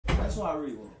what I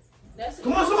really want.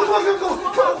 Come on.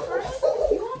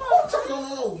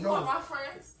 You want my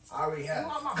friends? I already have. You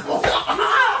want my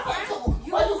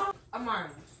friends? Amari.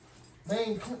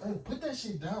 Man, come on, put that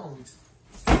shit down.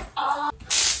 Oh,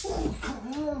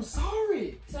 come on, I'm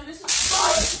sorry. So this is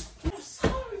sorry. I'm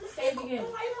sorry. Say it again.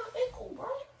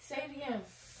 Say it again.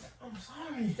 I'm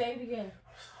sorry. Say it again.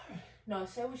 I'm sorry. No,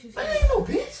 say what you I said. ain't no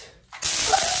bitch.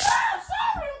 I'm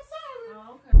sorry.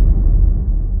 Oh, okay.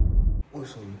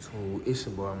 What's up, YouTube? It's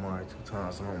your boy Amari 2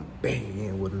 times, and I'm back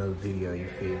again with another video, you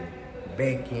feel me?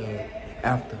 Back in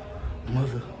after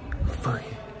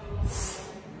motherfucking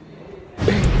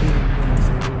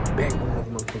back with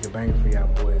another motherfucking banger for y'all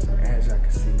boys. And as y'all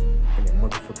can see in the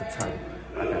motherfucking title,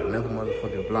 I got another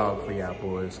motherfucking vlog for y'all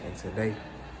boys. And today,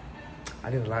 I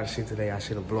did a lot of shit today. I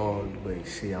should have vlogged, but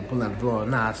shit, I'm pulling out the vlog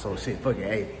now, so shit, fuck it,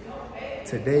 hey.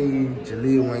 Today,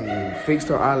 Jaliyah went and fixed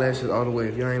her eyelashes all the way.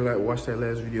 If y'all ain't like watch that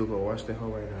last video, go watch that hoe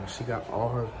right now. She got all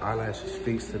her eyelashes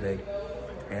fixed today.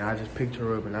 And I just picked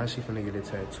her up, and now she finna get a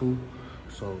tattoo.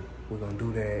 So we're gonna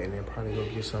do that, and then probably go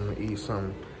get something to eat,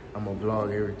 something. I'm gonna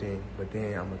vlog everything, but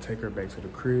then I'm gonna take her back to the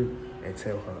crib and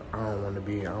tell her I don't wanna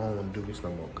do this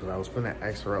no more. Cause I was finna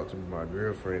ask her out to be my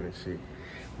girlfriend and shit.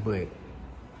 But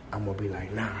I'm gonna be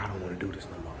like, nah, I don't wanna do this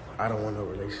no more. I don't want no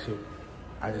relationship.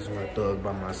 I just wanna thug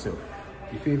by myself.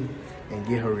 You feel me? And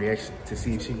get her reaction to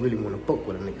see if she really wanna fuck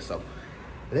with a nigga. So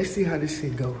let's see how this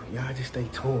shit go. Y'all just stay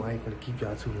tuned. I ain't gonna keep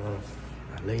y'all too long.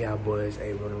 I love y'all boys.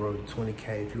 Hey, we're on the road to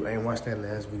 20K. If you ain't watched that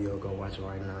last video, go watch it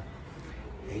right now.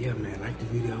 And yeah, man, like the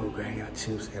video, grab y'all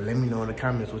chips, and let me know in the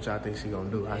comments what y'all think she gonna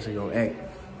do, how she gonna act,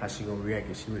 how she gonna react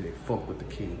if she really fuck with the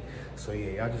kid. So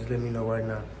yeah, y'all just let me know right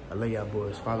now. I love y'all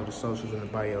boys. Follow the socials in the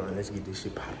bio, and let's get this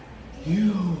shit poppin'.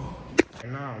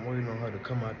 And now I'm waiting on her to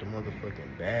come out the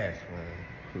motherfucking bathroom.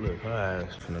 Look, her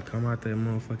ass finna come out that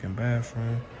motherfucking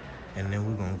bathroom, and then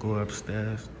we're gonna go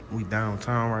upstairs. We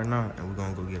downtown right now, and we're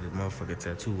gonna go get a motherfucking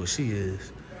tattoo where she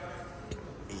is.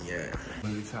 Yeah.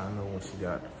 Every time I know when she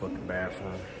got the fucking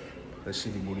bathroom. That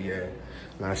shitty booty ass.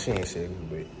 Nah, she ain't shitty,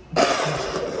 but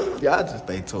y'all just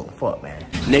stay tuned. Fuck, man.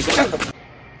 Nigga.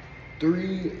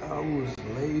 3 hours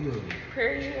later.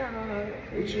 Pretty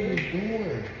What you was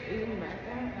doing? eating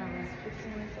macaroni. I was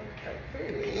fixing myself.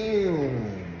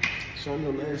 Damn. Show me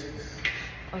your lashes.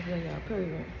 Okay, yeah,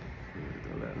 period.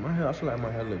 My hair, I feel like my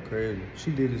hair look crazy.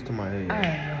 She did this to my hair. I don't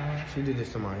know. She did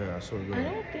this to my hair, I swear to God. I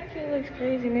don't think it looks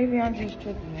crazy. Maybe I'm just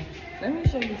tripping. Let me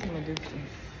show you from a distance.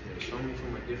 Yeah, show me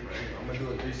from a different angle. I'm gonna do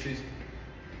a 360.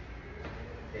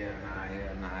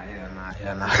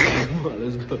 Hell nah. Come on,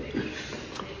 let's go.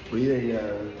 But yeah,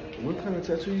 what kind of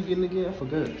tattoo you getting again? I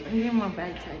forgot. I'm getting my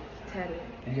back tatted.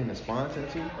 You getting a spine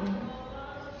tattoo?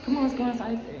 Mm-hmm. Come on, let's go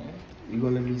inside there. You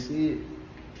gonna let me see it?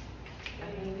 I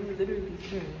mean, you literally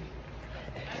do.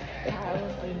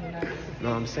 No,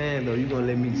 I'm saying though, you gonna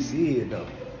let me see it though.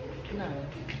 No.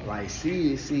 Like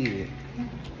see it.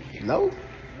 No?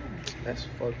 That's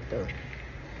fucked up.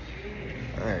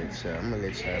 Alright, so I'm gonna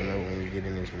let y'all know when we get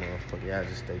in this motherfucker. Y'all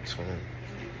just stay tuned.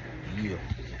 Yeah.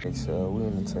 Hey, so we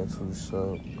in the tattoo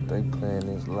shop. They playing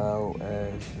this loud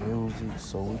ass music,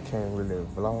 so we can't really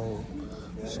vlog.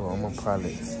 So I'm gonna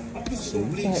probably see.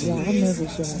 Yeah, I'm never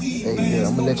sure. Hey, yeah,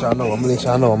 I'm gonna let y'all know.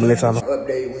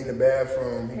 Update, we in the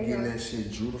bathroom. He getting that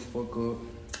shit drew the fuck up.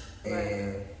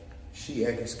 And she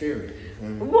acting scary.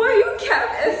 Boy, you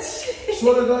kept as shit.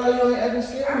 Swear to God, you ain't acting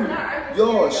scary. I'm not acting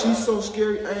Yo, scary, she's so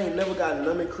scary. I ain't never got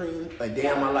numbing cream a day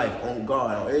in my life. On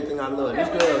God, on everything I love. This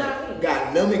girl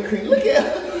got numbing cream. Look at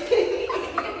her.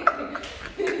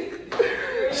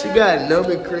 She got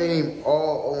numbing cream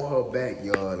all on her back,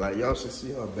 y'all. Like, y'all should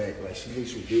see her back. Like, she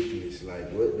looks ridiculous. Like,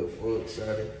 what the fuck,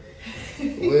 Shawty?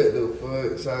 What the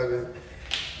fuck, Shawty?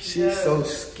 She's so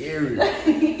scary.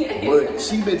 But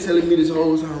she been telling me this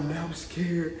whole time, man, I'm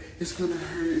scared. It's gonna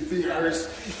hurt if it hurts.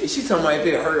 And she talking about if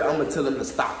it hurt, I'm gonna tell him to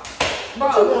stop. Bro,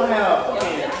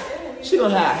 she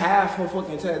gonna have half her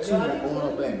fucking tattoo on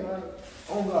her back.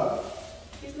 On God.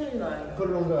 He's literally lying. Put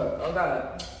it on God. Oh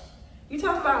God. You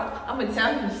talk about, I'm gonna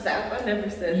tell him to stop. I never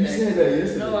said You that. said that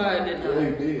yesterday. No, I did not. Yeah,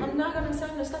 you did. I'm not gonna tell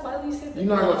him to stop. I at least said that.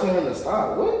 You're not gonna tell him to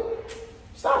stop. What?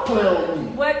 Stop playing with me.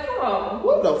 Wait, come on.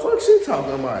 What the fuck she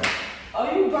talking about?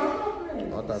 Oh, you brought my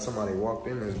friend. I thought somebody walked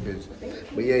in this bitch.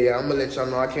 But yeah, I'm gonna let y'all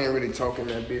know I can't really talk in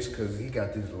that bitch because he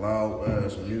got this loud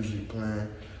ass music playing.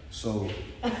 So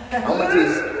I'm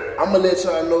gonna let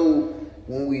y'all know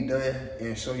when we done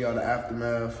and show y'all the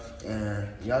aftermath. And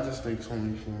y'all just stay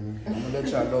tuned for me. I'm gonna let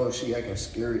y'all know if she acting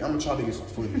scary. I'm gonna try to get some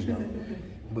footage though.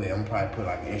 But I'm gonna probably put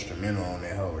like an instrumental on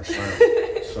that hoe or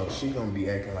something. So she gonna be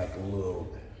acting like a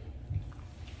little.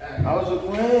 I was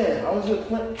just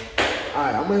playing.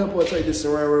 Alright, I'm gonna help her take this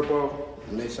saran wrap off.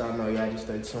 Let y'all know y'all just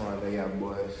stay tuned out there, y'all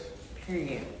boys.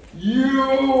 Period.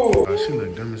 Yo! Oh, she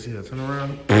look dumb as hell. Turn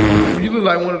around. You look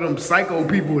like one of them psycho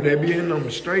people that be in them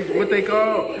straight. What they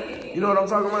call? You know what I'm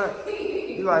talking about?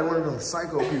 You like one of them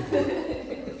psycho people.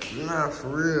 Nah, for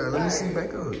real. Let me see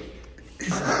back up.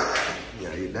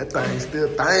 Yeah, that thing still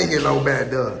thangin' though back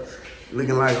there.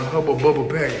 Looking like a Hubba Bubba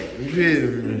packet. You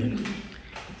feel me?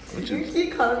 You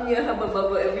keep calling me a Hubba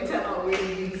Bubba every time I'm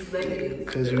wearing these leggings.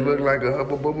 Cause you look like a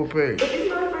Hubba Bubba packet. But it's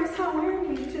my first time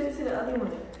wearing these. You should have seen the other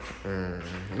one.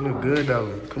 You look good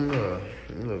though. Come on.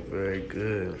 You look very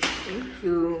good. Thank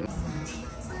you.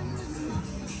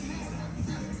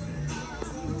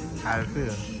 How it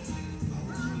feel?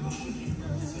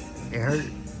 It hurt?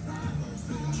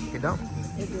 It don't?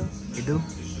 It do. It do?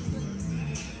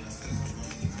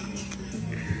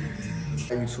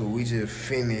 So we just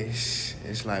finished.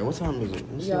 It's like, what time is it?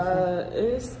 Yeah,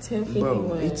 it's 10:51.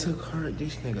 Bro, it took her,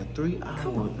 this nigga, 3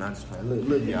 hours. Not just like,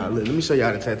 look, y'all, look. Let me show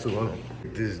y'all the tattoo. Hold on.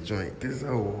 This joint, this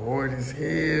hoe hard as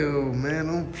hell, man.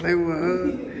 Don't play with her.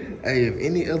 Hey, if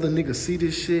any other nigga see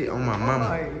this shit, on my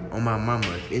mama,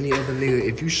 if any other nigga,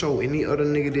 if you show any other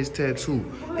nigga this tattoo,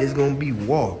 it's gonna be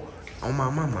war. On my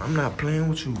mama, I'm not playing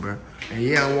with you, bro. And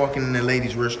yeah, I'm walking in the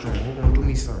ladies' restroom. Who gonna do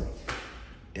me something?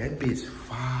 That bitch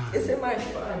fire. It's in my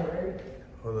spine, right?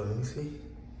 Hold on, let me see.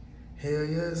 Hell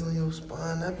yeah, it's on your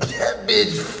spine. That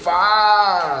bitch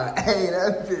fire. Hey,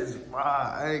 that bitch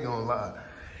fire. I ain't gonna lie.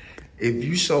 If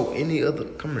you show any other,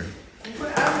 come here.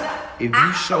 If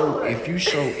you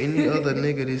show any other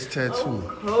nigga this tattoo,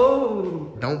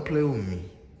 don't play with me.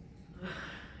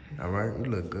 All right, you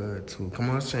look good too. Come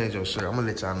on, let's change your shirt. I'm gonna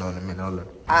let y'all know in a minute. Hold up.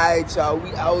 All right, y'all,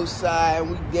 we outside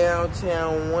and we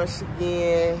downtown once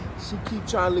again. She keep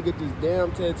trying to look at this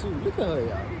damn tattoo. Look at her, y'all.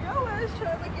 Yo, I was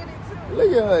trying to get it too.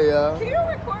 Look at her, y'all. Can you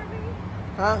record me?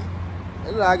 Huh?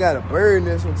 Look like I got a bird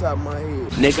nest on top of my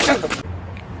head. Nigga.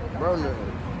 Bro, no.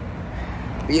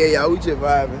 Yeah, y'all, we just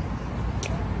vibing.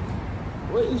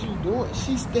 What is you doing?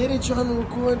 She steady trying to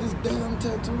record this damn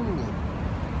tattoo.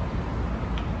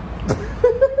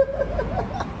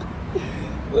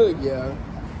 Look, y'all.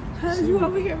 You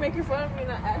over here making fun of me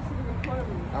and I asked you to record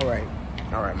me.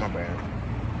 All right, my bad.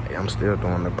 Hey, I'm still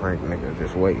doing the prank, nigga.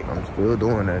 Just wait. I'm still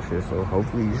doing that shit, so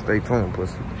hopefully you stay tuned,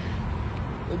 pussy.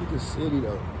 Look at the city,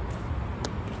 though.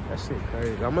 That shit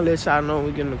crazy. I'm gonna let y'all know when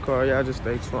we get in the car. Y'all just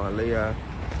stay tuned. I'll let y'all.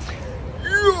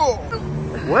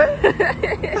 What?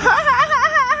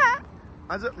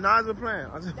 I just playing.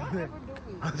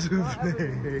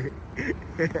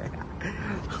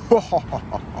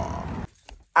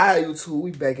 Alright, YouTube,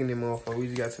 we back in the motherfucker. We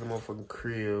just got to the motherfucking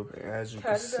crib. And as you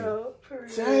can see.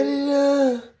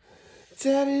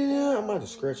 Tat it up. I'm about to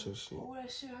scratch your shit. Oh,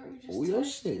 that shit hurt. Oh, your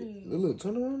shit. Look,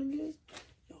 turn around again.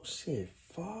 Your shit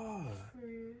far.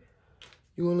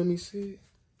 You wanna let me see it?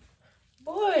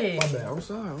 Boy. My bad. I'm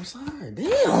sorry.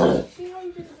 Damn. See how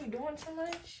you just be doing so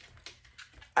much?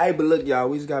 Hey, but look, y'all,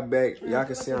 we just got back. Y'all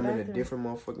can see I'm in a different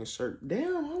motherfucking shirt.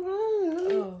 Damn, hold on.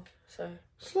 Oh, sorry.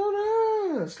 Slow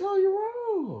down. Slow your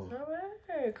roll. All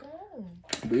right, come on.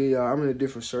 But yeah, y'all, I'm in a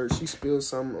different shirt. She spilled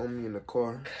something on me in the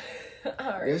car.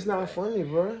 Alright. It's not funny,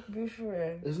 bro. Be for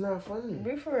real. It's not funny.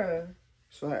 Be for real.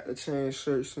 So I had to change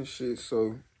shirts and shit.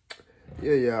 So,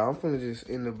 yeah, I'm finna just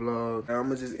end the vlog. I'm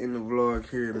gonna just end the vlog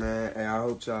here, man. And I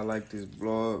hope y'all like this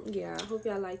vlog. Yeah, I hope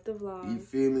y'all like the vlog. You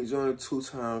feel me? Join the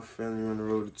 2-time family on the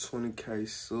road to 20K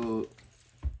sub.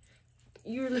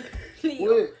 You're literally...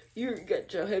 What? You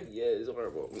got your heavy ass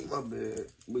arm on me. My bad.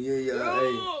 But yeah, y'all,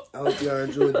 hey, I hope y'all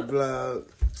enjoyed the vlog.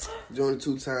 Join the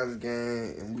 2-times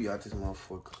gang, and we out this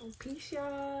motherfucker. Peace,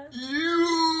 y'all.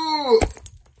 You.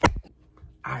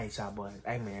 Alright, y'all boys.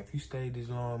 Hey, man, if you stayed this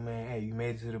long, man, hey, you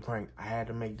made it to the prank. I had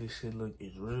to make this shit look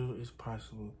as real as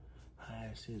possible. I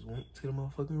just went to the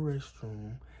motherfucking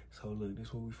restroom. So, look, this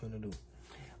is what we finna do.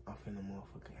 I'm finna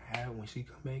motherfucking have, when she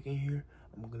come back in here,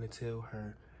 I'm gonna tell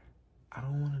her, I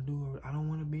don't want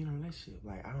to be in a relationship.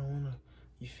 Like, I don't want to,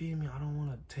 you feel me? I don't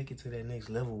want to take it to that next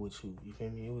level with you. You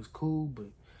feel me? It was cool, but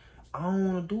I don't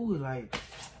want to do it. Like,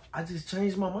 I just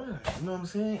changed my mind. You know what I'm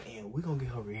saying? And we're going to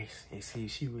get her rest and see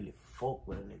if she really fuck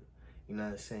with a nigga. You know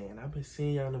what I'm saying? I've been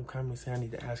seeing y'all in them comments saying I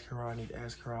need to ask her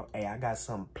out. Hey, I got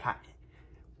something plotting.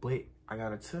 But I got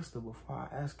to test her before I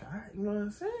ask her. Right, you know what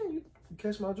I'm saying? You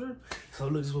catch my drift? So,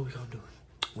 look, this is what we going to do.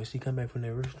 When she come back from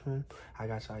that restroom, I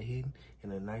got y'all hidden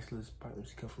in a nice little spot. When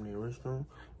she come from that restroom,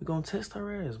 we gonna test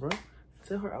her ass, bro.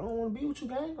 Tell her, I don't want to be with you,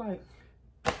 gang. Like,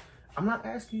 I'm not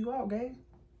asking you out, gang.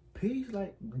 Peace,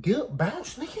 like, get up,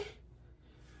 bounce, nigga.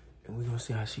 And we gonna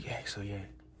see how she acts. So, yeah,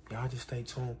 y'all just stay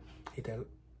tuned. Hit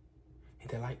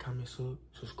that like, comment,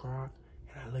 subscribe.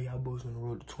 And I love y'all boys on the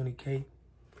road to 20K.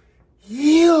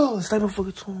 Yeah, stay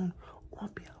motherfucking tuned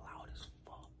won't be loud as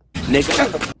fuck.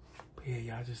 Nigga. But yeah,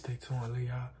 y'all just stay tuned, y'all.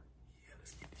 Yeah,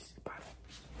 let's get this shit poppin'.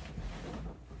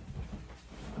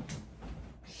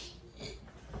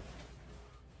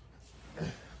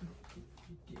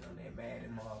 Get on that bad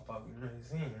motherfucker. You know what I'm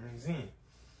saying? You know what I'm saying?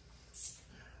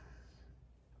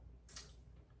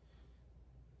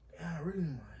 Yeah, I really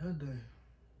need my hair done.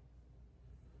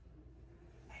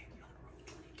 Hey, we on the road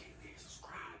to 20K, man.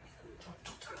 Subscribe, nigga. Jump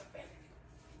 2 times back.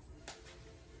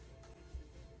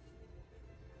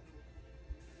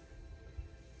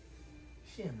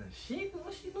 She in the shit?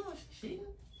 What she doing? She cheating?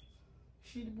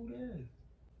 She the booty ass.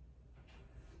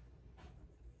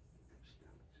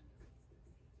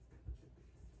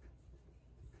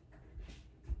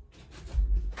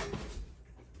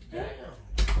 Damn.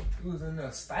 You was in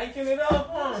there stinking it up,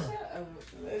 huh?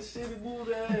 That shitty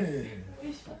booty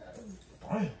ass.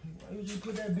 Why you just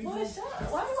put that beef on?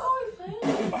 Why you always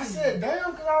playing? I said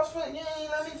damn, cause I was finna, you ain't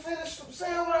let me finish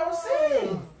saying what I was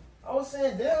saying. I was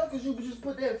saying damn, cause you just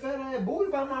put that fat ass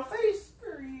booty by my face.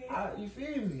 You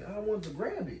feel me? I wanted to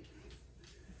grab it.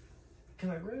 Can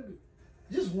I grab it?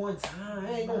 Just one time.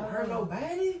 I ain't gonna hurt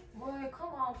nobody. Boy, come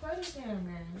on, play the damn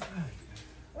man.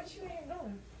 What you ain't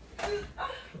doing? I'm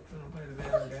gonna play the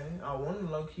damn game. I wanted to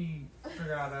low key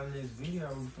figure out on this video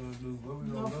what we finna do. Where we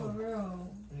gonna go? For real.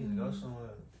 We need to go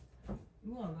somewhere.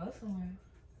 You wanna go somewhere?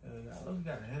 I know you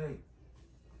got a headache.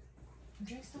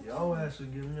 Drink some Yo ass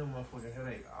would give me a motherfucking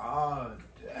headache all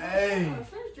day.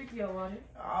 First drink your water.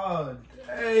 All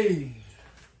day.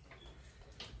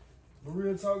 But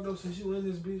real talk though, since you in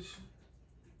this bitch,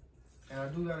 and I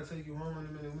do gotta take you home in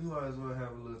a minute, we might as well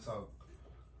have a little talk.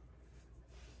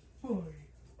 Boy.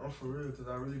 I'm for real, cause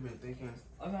I really been thinking.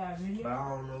 About a video? But I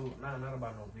don't know, not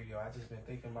about no video. I just been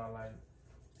thinking about like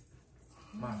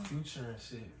my future and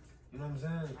shit. You know what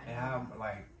I'm saying? And how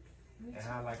like,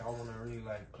 I wanna really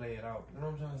like play it out. You know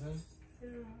what I'm trying to say? Yeah.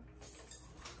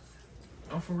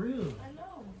 I'm for real. I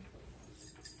know.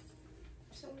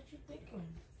 So what you thinking?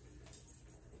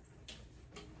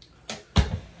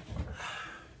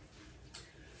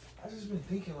 I just been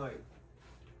thinking like,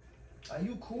 are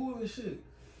you cool and shit?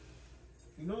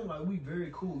 You know, like we very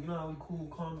cool. You know how we cool,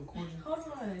 calm, and cordial? Hold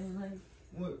on, like,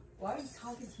 What? why are you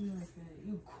talking to me like that?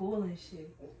 You cool and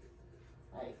shit.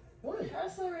 Like, What?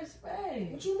 have some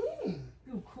respect. What you mean?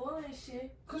 You cool and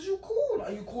shit. Cause you cool.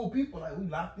 Like you cool people. Like we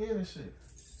locked in and shit.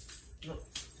 You know,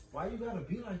 why you gotta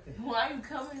be like that? Why you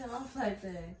coming off like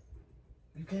that?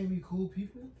 You can't be cool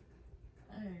people.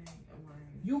 Alright.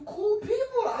 You cool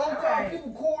people. I don't call Alright.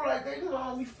 people cool like that. You know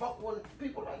how we fuck with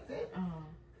people like that. Uh-huh.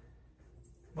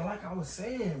 But like I was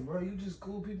saying, bro, you just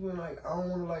cool people and like I don't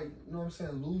wanna like, you know what I'm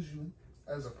saying, lose you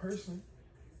as a person.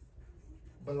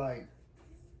 But like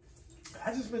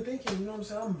I just been thinking, you know what I'm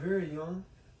saying, I'm very young.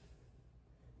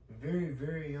 Very,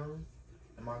 very young.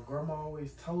 And my grandma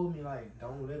always told me like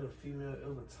don't let a female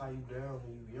ever tie you down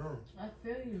when you young. I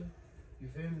feel you. You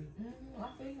feel me? I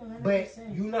feel you 100%.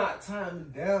 But you not tying me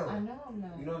down. I know I'm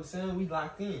not. You know what I'm saying? We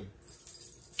locked in.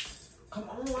 Come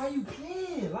on, why you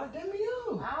playing? Lock that me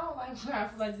up. I don't like where I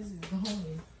feel like this is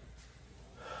going.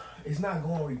 It's not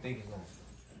going where you think it's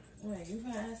going. Wait, you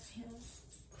gonna ask him?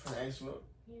 Can I ask you up?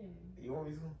 Yeah. You want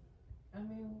me to? I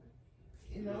mean,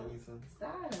 you You know, want me to?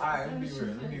 stop. Alright, let me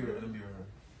be real.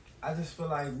 I just feel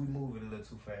like we moving a little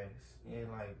too fast.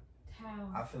 And like, How?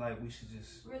 I feel like we should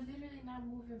just. We're literally not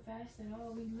moving fast at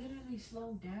all. We literally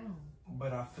slowed down.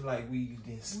 But I feel like we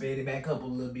then sped it back up a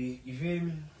little bit. You feel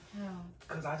me? How?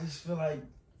 Cause I just feel like,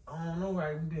 I don't know,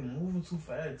 like we been moving too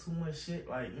fast, too much shit.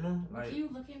 Like, you know, like. Can you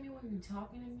look at me when you're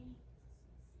talking to me?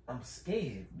 I'm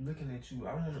scared looking at you.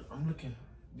 I'm looking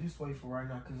this way for right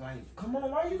now. Cause like, come on,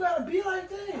 why you gotta be like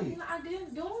that? I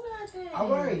didn't do nothing. All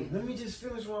right, let me just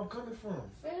finish where I'm coming from.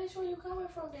 Finish where you coming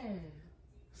from then.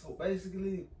 So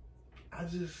basically, I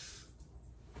just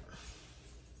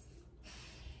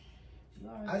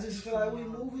feel like we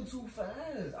moving too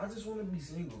fast. I just want to be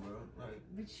single, bro. Like,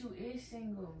 but you is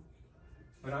single.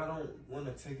 But I don't want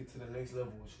to take it to the next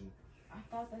level with you. I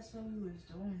thought that's what we was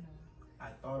doing though. I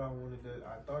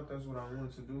thought that's what I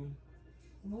wanted to do.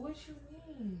 But what you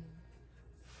mean?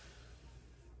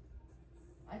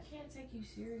 I can't take you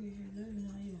serious. You're literally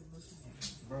not even looking at me.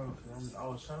 Bro, cause I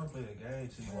was trying to play the game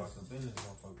till you walked up in this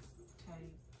motherfucker.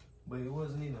 Tight. But it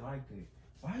wasn't even like that.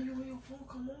 Why you on your phone?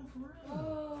 Come on, for real.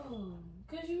 Oh,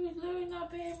 cause you was literally not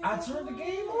paying me. I turned the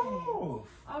game off.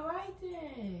 All right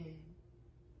then.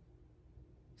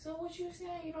 So what you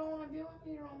saying? You don't want to build with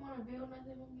me? You don't want to build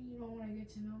nothing with me? You don't want to get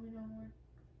to know me no more?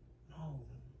 No.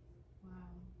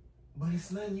 Wow. But it's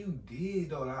nothing you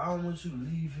did though. Like I don't want you to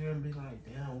leave here and be like,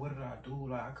 damn, what did I do?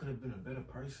 Like I could have been a better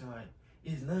person. Like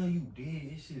it's nothing you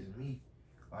did. It's just me.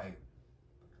 Like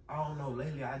I don't know.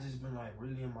 Lately, I just been like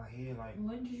really in my head. Like,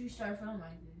 when did you start feeling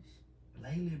like this?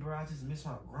 Lately, bro, I just miss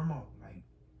my grandma like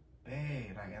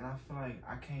bad. Like, and I feel like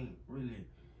I can't really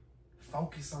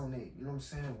focus on it. You know what I'm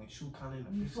saying? With you kind of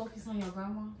in the You focus on your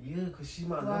grandma? Yeah, cause she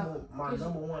my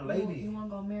number one lady. You wanna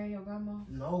go marry your grandma?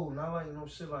 No, not like no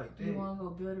shit like that. You wanna go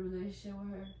build a relationship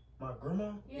with her? My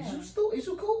grandma? Yeah. Is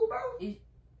you cool, bro?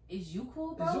 Is you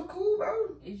cool, bro? Is you cool, bro?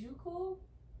 Is you cool?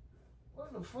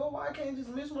 What the fuck? Why I can't just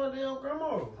miss my damn grandma?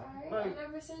 Alright, like, I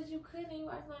never said you couldn't. You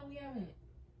act like we haven't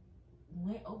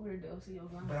went over there to see your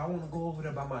grandma. But I want to go over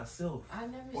there by myself. I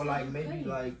never or said like you maybe couldn't.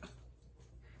 like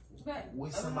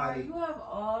with somebody. You have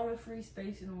all the free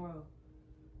space in the world.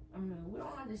 I mean, we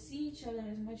don't have to see each other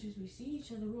as much as we see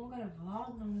each other. We don't gotta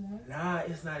vlog no more. Nah,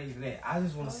 it's not even that. I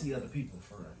just want to see other people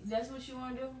for real. That's what you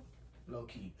want to do? Low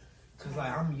key. Cause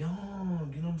like I'm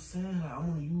young, you know what I'm saying? Like I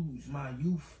want to use my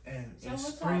youth and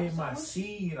spread my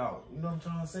seed out. You know what I'm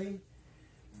trying to say?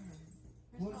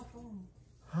 Where's my phone?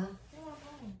 Huh? Where's my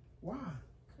phone? Why?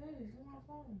 Cause where's my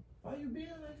phone? Why you being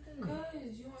like that?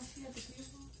 Cause you want to see other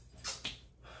people.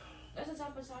 That's the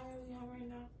type of time we on right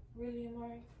now. Really,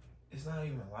 Amari? It's not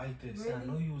even like this. Really? I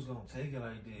know you was gonna take it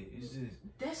like that. It's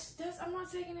just that's. I'm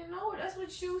not taking it nowhere. That's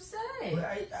what you said.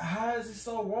 But how is it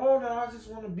so wrong that I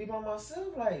just want to be by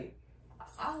myself? Like,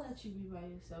 I'll let you be by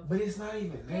yourself. But it's not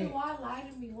even Then that. why lie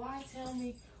to me? Why tell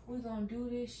me we're gonna do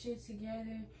this shit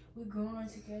together? We're growing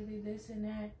together, this and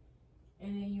that,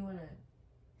 and then you wanna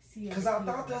see? Because I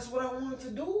thought that's what I wanted to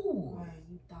do. Right,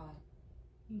 you thought.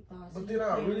 But then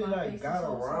I really like got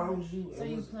around you. So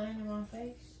you playing in my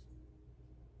face?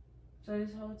 So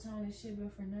this whole time this shit been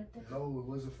for nothing? No, it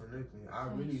wasn't for nothing. I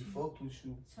really fucked with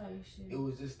you. Type shit. It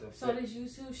was just the So this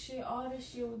YouTube shit, all this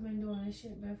shit we've been doing, this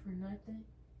shit been for nothing?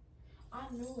 I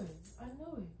knew it.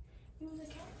 You was a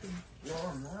captain. No,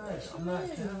 I'm not. I'm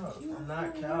not Cal. I'm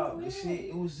not Cal. This shit,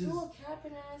 it was just. You a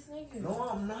capping ass nigga. No,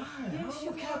 I'm not. Yes, I'm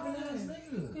a capping ass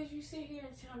nigga. Because you sit here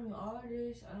and tell me all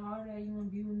this and all that. You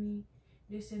want to be with me,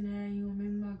 this and that. You want to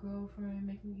make me my girlfriend,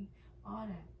 make me all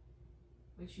that.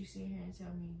 But you sit here and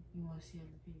tell me you want to see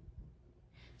other people.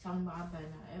 Tell me I better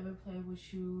not ever play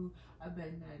with you. I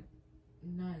better not.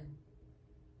 None.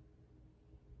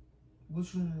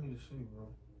 What you want me to say, bro?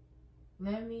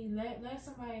 Let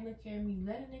somebody look at me.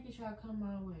 Let a nigga try to come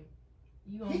my way.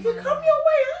 He can come your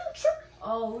way. I ain't tripping.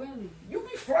 Oh, really? You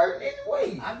be flirting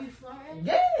anyway. I be flirting?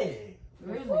 Yeah.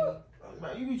 Really?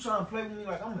 Like, you be trying to play with me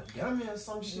like I'm a dummy or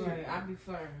some shit. Right, I be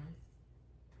flirting.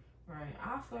 Right,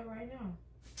 I'll flirt right now.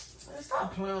 Man,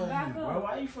 stop playing with me, bro.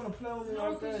 Why you finna play with me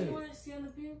like that? No, because you want to see other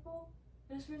people?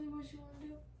 That's really what you want to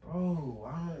do? Bro,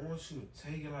 I don't want you to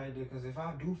take it like that, because if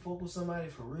I do fuck with somebody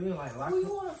for real, like who you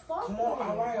want to fuck with? Come on,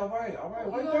 all right.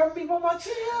 Why you grab me by my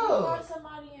tail? You got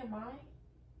somebody in mind?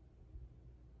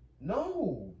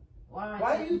 No.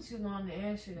 Why you too long to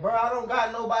answer that? Bro, I don't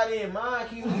got nobody in mind.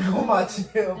 Can you leave on my tail,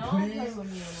 please? Don't play with me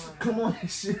in mind. Come on,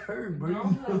 that shit hurt, bro.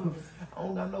 Don't play with me. I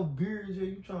don't got no beard here.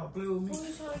 You trying to play with me? Who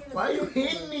you trying to get Why you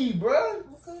hitting me, bro?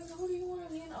 Because who do you want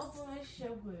to be in an open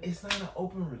relationship with? It's not an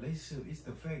open relationship. It's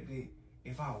the fact that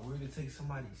if I were to take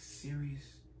somebody serious,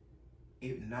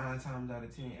 9 times out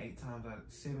of 10,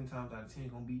 7 times out of 10,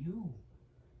 gonna be you.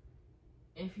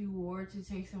 If you were to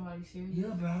take somebody serious? Yeah,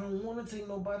 but I don't want to take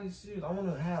nobody serious. I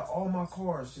want to have all my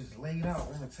cards just laid out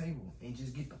on the table and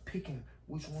just get the picking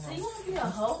which one. So you want to be a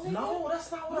hoe, nigga? No,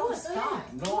 that's not what I'm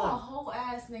saying. No, you a hoe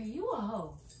ass nigga. You a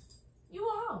hoe. You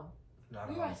a hoe.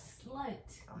 You're a slut.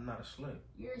 I'm not a slut.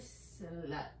 You're a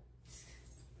slut.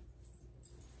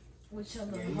 With your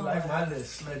little you like my little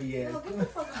slutty ass. No, get the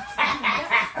fuck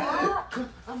out. Stop.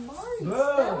 Amari,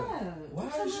 stop. Why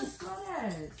are you slut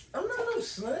ass? I'm not no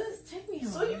slut. Take me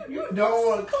home. So you don't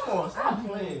want to. Come on, stop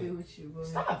playing. Be with you, bro.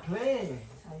 Stop playing.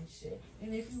 Type shit.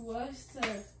 And if you was to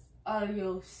out of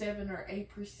your 7 or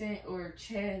 8% or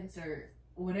chance or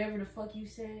whatever the fuck you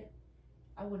said,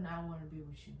 I would not want to be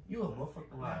with you. You a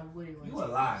motherfucking lie. You a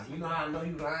lie. You know how I know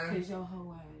you lying? Because you're a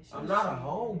hoe ass. I'm not a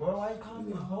hoe, bro. Why you calling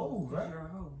me a hoe, bro? You're a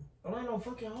hoe. I ain't no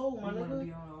fucking hoe, my nigga. You wanna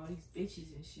be on all these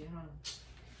bitches and shit, huh?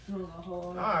 You wanna go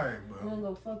hoe Alright, bro. You wanna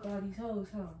go fuck all these hoes,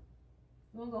 huh?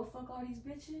 You wanna go fuck all these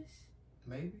bitches?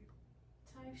 Maybe.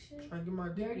 Type shit. Trying to get my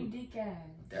dick. Dirty dick ass.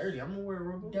 Dirty, I'm gonna wear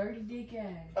rubber. Dirty dick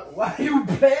ass. Why you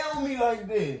play on me like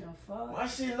that? The fuck? My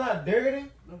shit not dirty.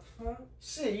 The fuck?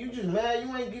 Shit, you just mad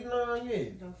you ain't getting on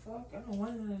yet. The fuck? I don't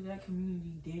want none of that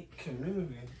community dick.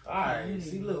 Community? Alright,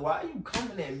 see, look, why you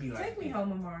coming at me like that? Take me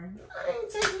home, Amari. I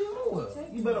ain't taking you nowhere.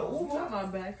 You better Uber. Got my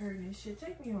back hurting and shit.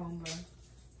 Take me home, bro.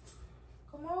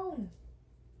 Come on.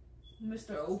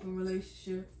 Mr. Open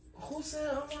Relationship. Who said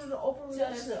I wanted an open Tell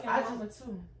that relationship? to your mama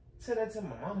too. Tell that to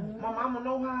my mama. My mama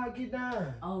know how I get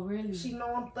down. Oh, really? She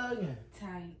know I'm thugging.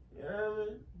 Tight. You know what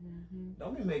I mean?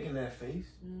 Don't be making that face.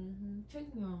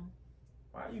 Take me on.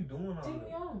 Why are you doing all that? Take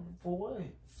me on. For what?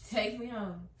 Take me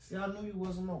on. See, I knew you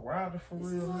wasn't no rider for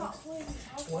real.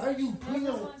 Why are you playing?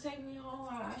 You want to take me home?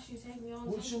 I asked you to take me home.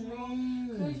 What you mean?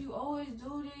 Because you always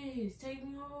do this. Take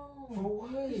me home. For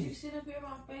what? Because you sit up here in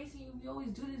my face and you always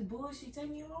do this bullshit.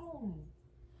 Take me home.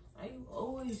 Like you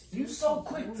always do. You so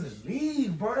quick to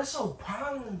leave, bro. That's your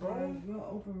problem, bro. You're an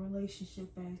open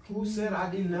relationship, man. Who said I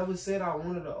didn't never said I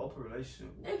wanted an open relationship?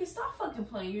 Nigga, stop fucking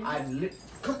playing. Come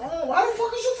on, why the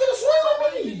fuck is you finna swing on me?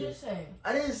 What did you just say?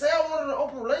 I didn't say I wanted an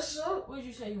open relationship. What did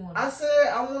you say you wanted? I said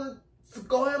I wanted to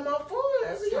go have my fun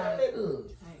as a young nigga.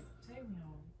 Take me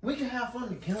home. We can have fun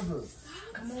together.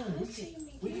 Come on,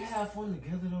 we can have fun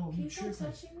together though. You tripping?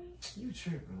 Touching me? You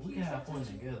tripping? We can have fun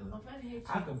together. I'm finna hit you.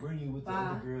 I can bring you with the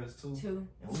other girls too. And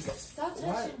we can stop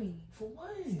touching me. For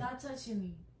what? Stop touching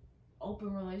me.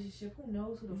 Open relationship. Who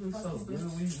knows who the fuck so is good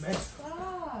this? We met.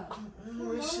 Stop.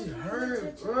 This shit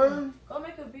hurt, bro. Go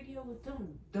make a video with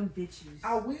them bitches.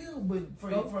 I will, but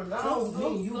for now, go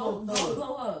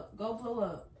blow up. Go blow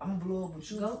up. I'm gonna blow up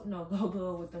with you. Go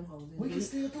blow up with them hoes. We can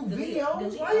still do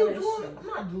videos. Why you doing it? I'm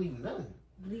not deleting nothing.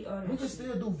 Delete all that we can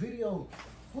still do videos.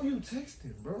 Who you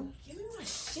texting, bro? Give me my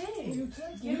shit. Who you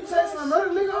texting? You texting another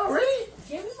nigga already?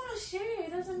 Give me my shit.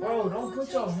 It doesn't matter. Bro, don't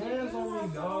put your hands on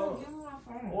me, dog. Give me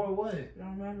my phone. Or what? It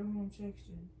don't matter who I'm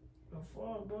texting. The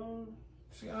fuck, bro?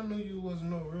 See, I knew you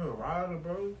wasn't no real rider,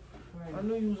 bro. Right. I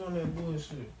knew you was on that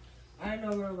bullshit. I ain't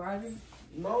no real rider?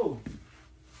 No.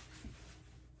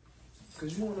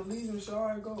 Cause you wanna leave and so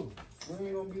I go.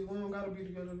 We don't gotta be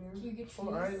together then. Can you get your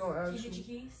keys? I ain't gonna ask you. Can you get your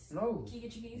keys? No. Can you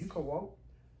get your keys? You can walk.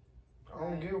 I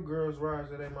don't give girls rides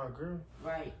that ain't my girl.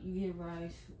 Right. You give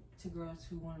rides to girls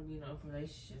who want to be in an open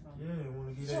relationship. Yeah,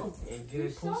 want to get that and get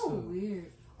that pussy. So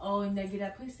weird. Oh, and they get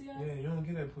that pussy up? Yeah, you don't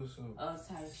get that pussy up. Oh,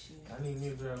 type shit. I need me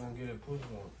a girl gonna get that pussy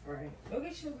up. Right. Go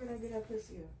get you a girl that get that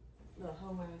pussy up. Little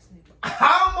hoe ass nigga.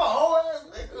 I'm a hoe ass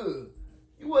nigga.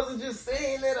 You wasn't just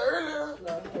saying that earlier.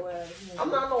 Little hoe ass nigga. I'm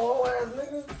not no hoe ass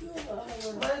nigga. You a little hoe ass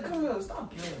nigga. Man, come here.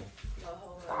 Stop playing. Little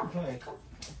hoe ass. Stop playing. Come.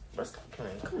 Bro, stop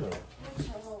playing. Come here. What's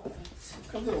your hoe ass?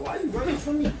 Come here. Why you running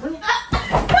from me? Come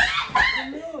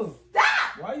here.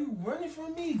 Stop! Why you running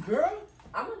from me, girl?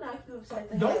 I'm gonna knock you upside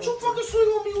the head. Don't you fucking swing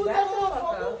on me with that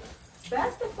motherfucker.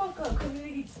 Back the fuck up,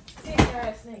 community dick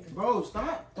ass nigga. Bro,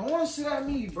 stop throwing shit at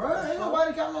me, bro. Ain't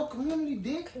nobody got no community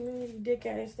dick. Community dick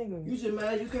ass nigga. You just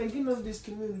mad you can't get none of this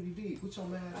community dick. What your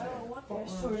mad I don't want that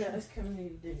short ass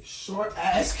community dick. Short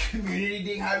ass community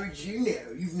dick, how would you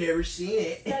know? You've never seen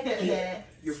it.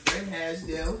 Your friend has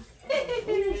them.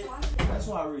 That's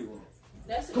what I really want.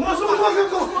 Come on. You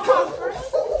want my friend?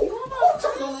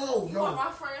 No. You want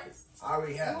my friend? I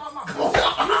already have. You want my friend?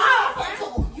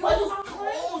 You want my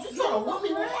friend? You trying to whip me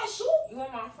with my shoe? You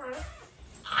want my friend? You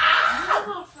want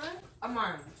my friend? I'm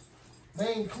mine.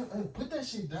 Man, come on, put that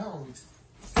shit down.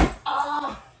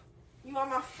 You want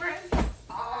my friend? You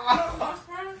want my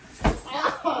friend? You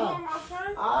want my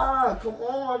friend? Come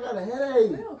on, I got a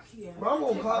headache. Bro, I'm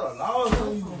gonna call the laws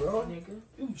on you, bro. Nigga.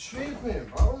 You tripping,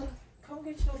 bro. Come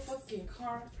get your fucking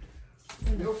car.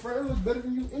 Your friend was better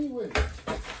than you anyway.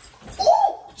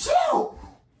 Oh, chill,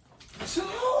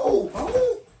 bro.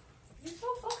 You're so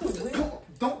fucking weird.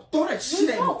 Don't throw that shit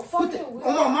at me. Fucking weird.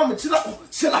 Oh my mama, chill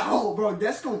out, bro.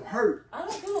 That's gonna hurt. I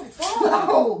don't give a fuck. Chill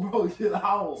out, bro. Chill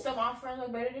out. So my friends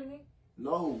look better than me?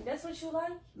 No. That's what you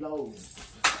like? No.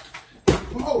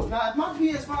 Bro, now if my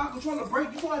PS5 controller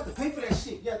break, you gonna have to pay for that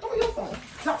shit. Yeah, throw your phone.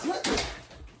 Stop flipping.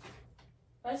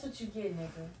 That's what you get,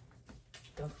 nigga.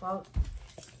 The fuck?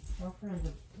 My friends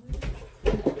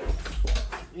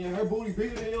Yeah, her booty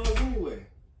bigger than yours anyway.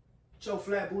 With your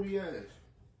flat booty ass.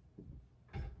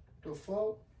 The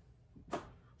fuck?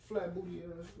 Flat booty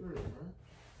ass girl, man.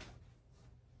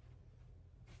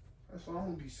 That's why I'm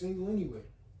gonna be single anyway.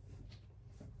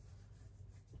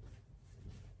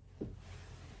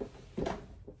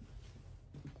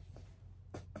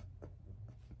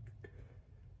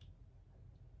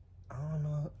 I don't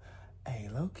know. Hey,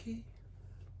 low-key,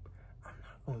 I'm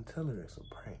not gonna tell her it's a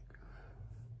prank.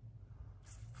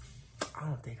 I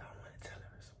don't think I want to tell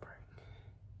her it's a prank.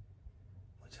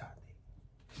 What y'all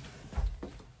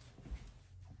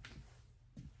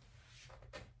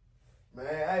think?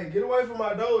 Man, hey, get away from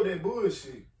my door with that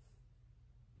bullshit.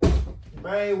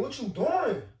 Man, what you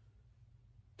doing?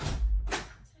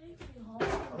 take me home.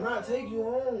 I'm not taking you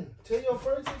home. Tell your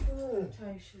friend to take you home.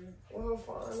 Type shit. Well,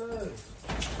 fine ass.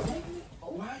 Take me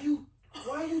home.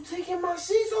 Why you taking my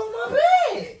sheets off my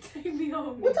bed? Take me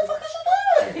home. What the fuck is you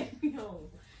doing? Take me home.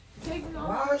 Take me home.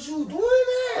 Why is you doing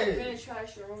that? I'm gonna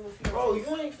trash your room if you Bro,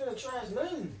 bro, you ain't finna trash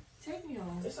nothing. Take me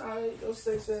home. It's alright. Your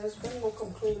sexy ass friend gonna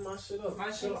come clean my shit up. My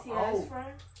Chill sexy out. ass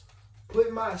friend.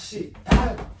 Put my shit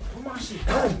down. Put my shit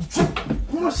down.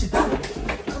 Put my shit down. Come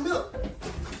here. Come here.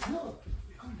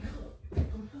 Come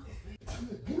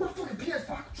here. Give my fucking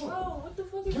PS5 controller. Oh, what the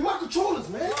fuck is Give my controllers,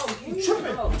 man. Oh, You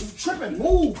tripping. You tripping.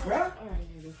 Move, bruh.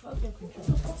 Alright, nigga. Fuck your What control.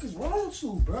 the fuck is wrong with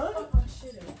you, bruh? Fuck my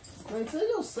shit up. Man, tell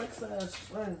your sex ass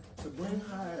friend to bring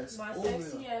her ass My over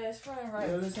sexy here. ass friend, right?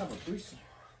 Yeah, let's have a threesome.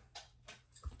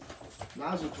 Nah,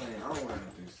 I was just playing. I don't want to have a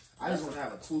threesome. I just want to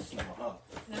have a twosome with her.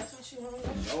 That's what you want to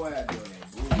do? No ass doing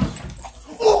that bullshit.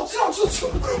 Oh, chill. Oh,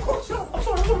 chill. I'm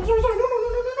sorry. No.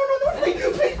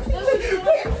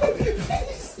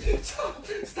 Please. Stop.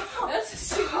 That's a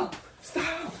Stop.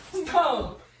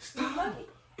 No. Stop. You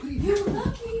Please. You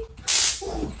lucky.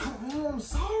 Oh, come on. I'm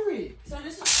sorry. So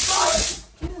this is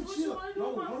Come on, what chill. you want to do, No,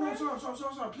 my friend? sorry.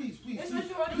 Please. That's what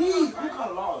you want to do, Please. my I'm friend?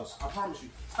 calling laws. I promise you.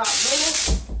 Stop. No.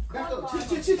 Back up.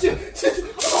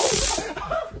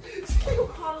 Chill.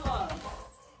 Call up.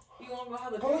 You want to go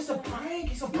have a Bro, it's a threesome?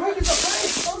 prank. It's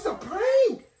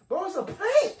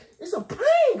a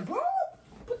prank, bro.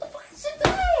 Put the fucking shit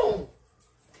down.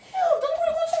 Damn, don't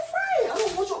want your friend. I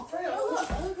don't want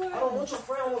your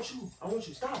friend. I want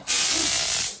you. Stop.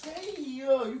 Hey,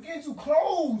 you getting too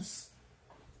close.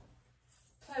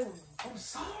 Play with me. I'm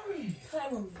sorry. Play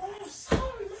with me. Bro, I'm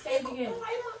sorry. Say it again.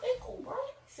 My ankle, bro.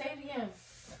 Say it again.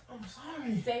 I'm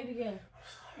sorry. Say it again.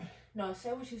 No, say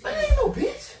what you I said. ain't no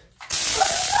bitch.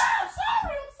 I'm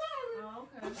sorry. Oh,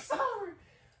 okay. I'm sorry.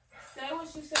 Say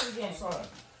what you said again. I'm sorry.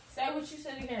 Say what you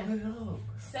said Put again. it up.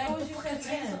 Say what you said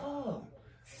Take again. it up.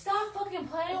 Stop fucking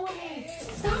playing with me.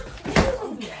 Stop playing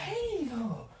with me. Okay,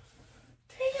 though.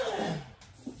 Damn.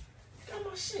 You got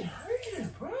my shit hurting,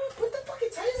 bro. Put the fucking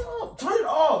taser up. Turn it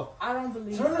off. I don't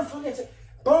believe Turn it. the fucking taser.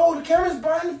 Bro, the camera's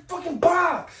behind the fucking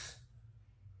box.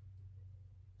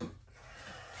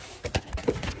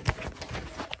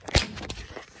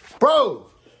 Bro.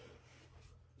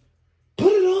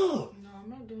 Put it up. No, I'm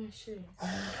not doing shit. Oh,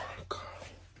 my God.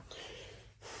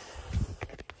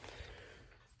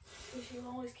 You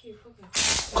always keep fucking.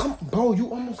 Come, bro, you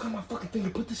almost got my fucking thing.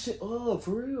 Put the shit up,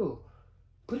 for real.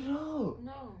 Put it up.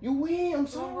 No. You win, I'm You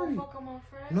sorry. want to fuck on my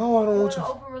friend? No, I don't You want want an you.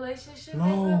 open relationship, No.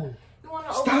 nigga? You want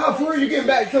an open Stop, for real, you getting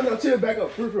back. relationship? Chill, back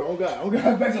up. For real, oh God,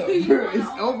 back up. You For real, want an it's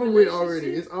open over with already.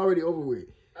 relationship? It's already over with.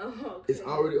 Oh, okay. It's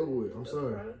already over with. I'm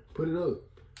sorry. fuck? Put it up.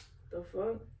 The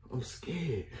fuck? I'm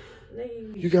scared.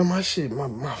 Nigga, You got my shit,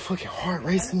 my fucking heart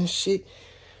racing and shit.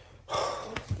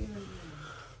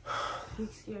 Big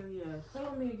scary ass. Play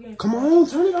with me again. Come on,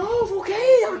 turn it off, okay?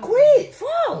 I quit.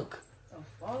 Fuck. The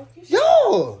fuck?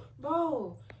 Yo.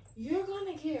 Bro, you're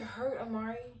gonna get hurt,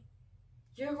 Amari.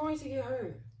 You're going to get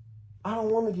hurt. I don't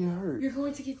want to get hurt. You're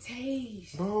going to get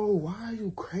tased. Bro, why are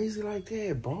you crazy like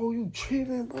that, bro? You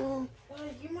tripping, bro?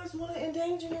 Like, you must want to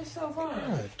endanger yourself, huh?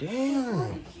 God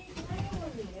damn. You keep playing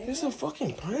with me, nigga. It's a fucking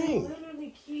You prank.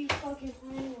 literally keep fucking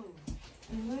playing with me.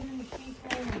 You literally keep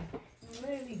playing with me. You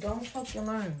literally don't fucking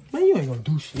learn. Man, you ain't gonna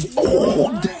do shit. You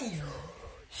Oh, don't damn. learn.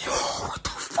 Yo, what the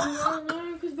You fuck? don't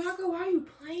learn, because Baco, why are you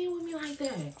playing with me like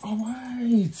that?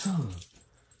 Alright.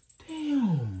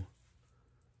 Damn.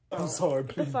 I'm sorry,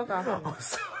 Get please. the fuck off of me. I'm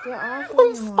sorry. Get off of me,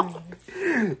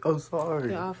 Amari. I'm sorry.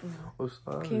 Get off of me. I'm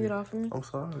sorry. Can you get off of me? I'm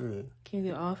sorry. Can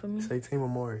you get off of me? Say Team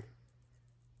Amari.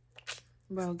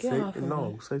 Bro, get Say, off of me.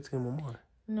 no, say Team Amari.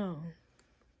 No.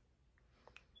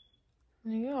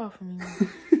 Nigga, get off of me.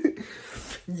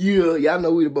 Yeah, y'all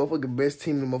know we the motherfucking best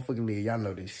team in the motherfucking league. Y'all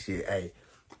know this shit. Hey,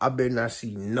 I better not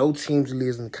see no teams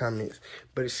list in the comments,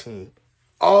 but it's seen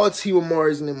all Team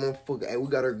Amari's in the motherfucker. Hey, we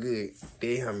got her good.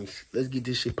 Damn, let's get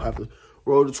this shit popular.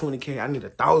 Roll to 20K. I need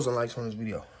 1,000 likes on this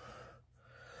video.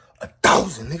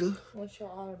 1,000, nigga. What's your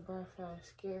out of breath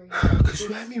ass? Scary. Cause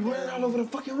you had me running all over the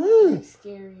fucking room.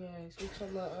 Scary ass. With your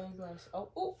little eyeglass.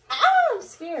 Oh, I'm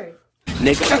scared.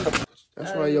 Nigga.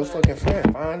 That's why your fucking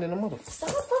friend fine in the motherfucker. Stop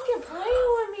fucking playing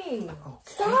with me. Okay,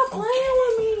 Stop playing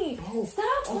with me. Bro,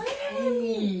 Stop playing with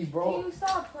me. bro. Can you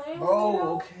stop playing with me? Bro,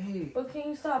 though? okay. But can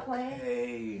you stop playing?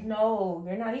 Hey. No,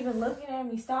 you're not even looking at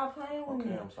me. Stop playing with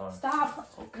me. Okay, I'm sorry.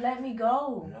 Stop. Okay. Let me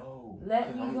go. No.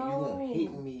 Let me You go. gonna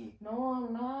hit me. No,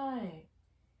 I'm not.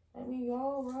 Let me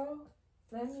go, bro.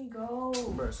 Let me go.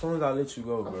 Bro, as soon as I let you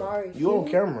go, bro. Amari, You on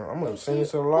you- camera. I'm gonna send it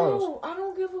to the laws. No, I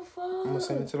don't give a fuck. I'm gonna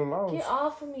send it to the laws. Get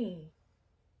off of me.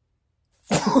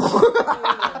 Man,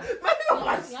 I'm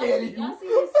not scared of you. Y'all see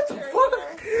this security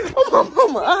guard? Oh, my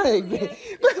mama, I ain't been.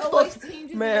 It's always Team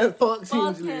Jaliyah. Man, fuck Team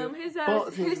Fuck Jaliyah. him. His Fuck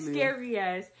ass, Team his Jaliyah. scary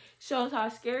ass shows how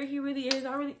scary he really is.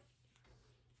 I really.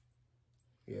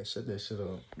 Yeah, shut that shit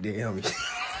up. Damn me.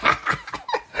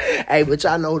 Hey, but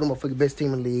y'all know the motherfucking best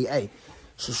team in the league. Hey,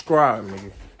 Subscribe,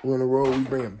 nigga. We on the road, we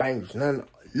bringing bangers. None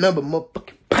but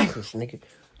motherfucking bangers, nigga.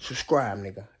 Subscribe,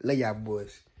 nigga. Love y'all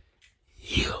boys.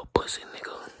 Yeah.